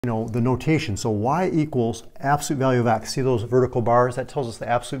the notation. So y equals absolute value of x. See those vertical bars? That tells us the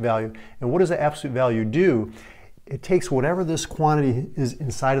absolute value. And what does the absolute value do? It takes whatever this quantity is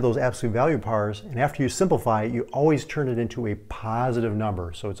inside of those absolute value bars, and after you simplify it, you always turn it into a positive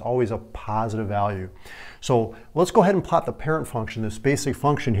number. So it's always a positive value. So let's go ahead and plot the parent function, this basic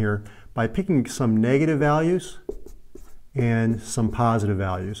function here, by picking some negative values and some positive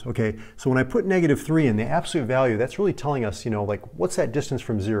values. Okay, so when I put -3 in the absolute value, that's really telling us, like, what's that distance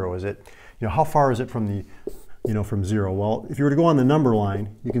from 0? Is it, how far is it from the, from 0? Well, if you were to go on the number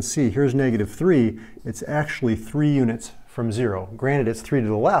line, you can see here's -3. It's actually 3 units from 0. Granted, it's 3 to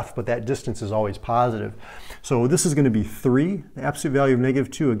the left, but that distance is always positive. So this is going to be 3. The absolute value of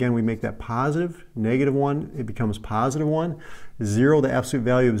 -2, again, we make that positive. -1, it becomes +1. 0, the absolute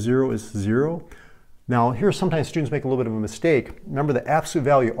value of 0 is 0. Now, here sometimes students make a little bit of a mistake. Remember, the absolute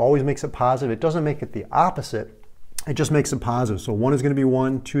value always makes it positive. It doesn't make it the opposite. It just makes it positive. So 1 is going to be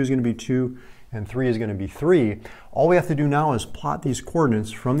 1, 2 is going to be 2, and 3 is going to be 3. All we have to do now is plot these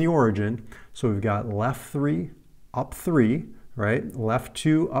coordinates from the origin. So we've got left 3, up 3, right? Left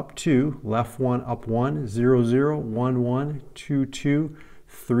 2, up 2, left 1, up 1, 0, 0, 1, 1, 2, 2,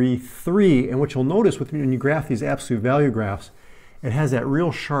 3, 3. And what you'll notice when you graph these absolute value graphs, it has that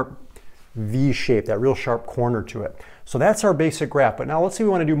real sharp V shape, that real sharp corner to it. So that's our basic graph. But now let's say we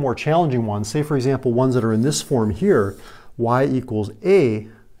want to do more challenging ones. Say, for example, ones that are in this form here, y equals a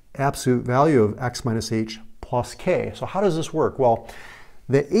absolute value of x minus h plus k. So how does this work? Well,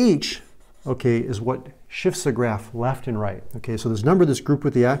 the h, okay, is what shifts the graph left and right. Okay, so this number, this group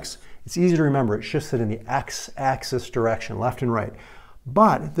with the x, it's easy to remember. It shifts it in the x-axis direction, left and right.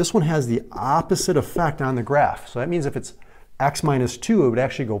 But this one has the opposite effect on the graph. So that means if it's x minus 2, it would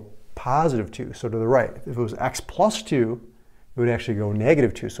actually go +2, so to the right. If it was x plus 2, it would actually go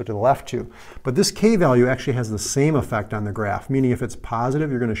 -2, so to the left 2. But this k value actually has the same effect on the graph, meaning if it's positive,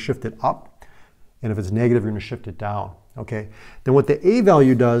 you're going to shift it up, and if it's negative, you're going to shift it down. Okay. Then what the a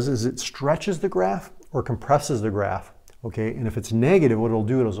value does is it stretches the graph or compresses the graph. Okay. And if it's negative, what it'll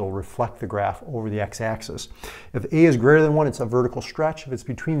do is it'll reflect the graph over the x-axis. If a is greater than 1, it's a vertical stretch. If it's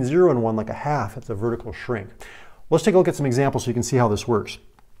between 0 and 1, like a half, it's a vertical shrink. Let's take a look at some examples so you can see how this works.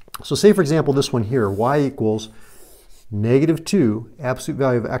 So say, for example, this one here, y equals -2, absolute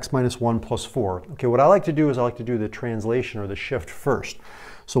value of x minus 1 plus 4. Okay, what I like to do is I like to do the translation or the shift first.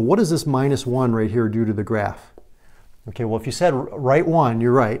 So what does this -1 right here do to the graph? Okay, well, if you said right 1,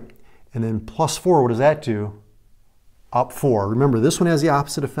 you're right. And then plus 4, what does that do? Up 4. Remember, this one has the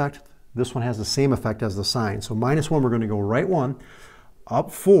opposite effect. This one has the same effect as the sign. So -1, we're going to go right 1,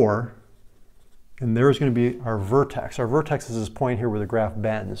 up 4. And there's going to be our vertex. Our vertex is this point here where the graph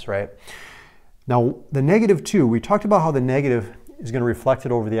bends, right? Now, the -2, we talked about how the negative is going to reflect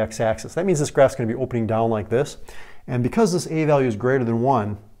it over the x-axis. That means this graph's going to be opening down like this. And because this a value is greater than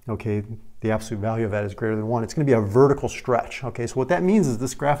 1, okay, the absolute value of that is greater than 1, it's going to be a vertical stretch. Okay, so what that means is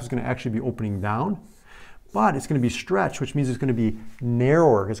this graph is going to actually be opening down, but it's going to be stretched, which means it's going to be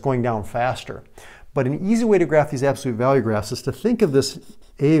narrower. It's going down faster. But an easy way to graph these absolute value graphs is to think of this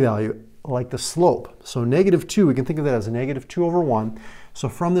a value like the slope. So -2, we can think of that as a -2 over 1. So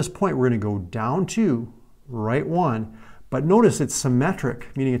from this point, we're going to go down 2, right 1. But notice it's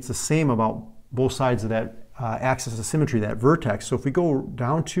symmetric, meaning it's the same about both sides of that axis of symmetry, that vertex. So if we go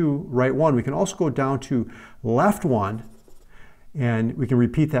down 2, right 1, we can also go down to left 1, and we can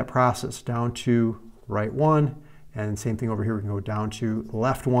repeat that process. Down 2, right 1, and same thing over here. We can go down to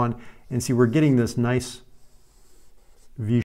left 1, and see we're getting this nice V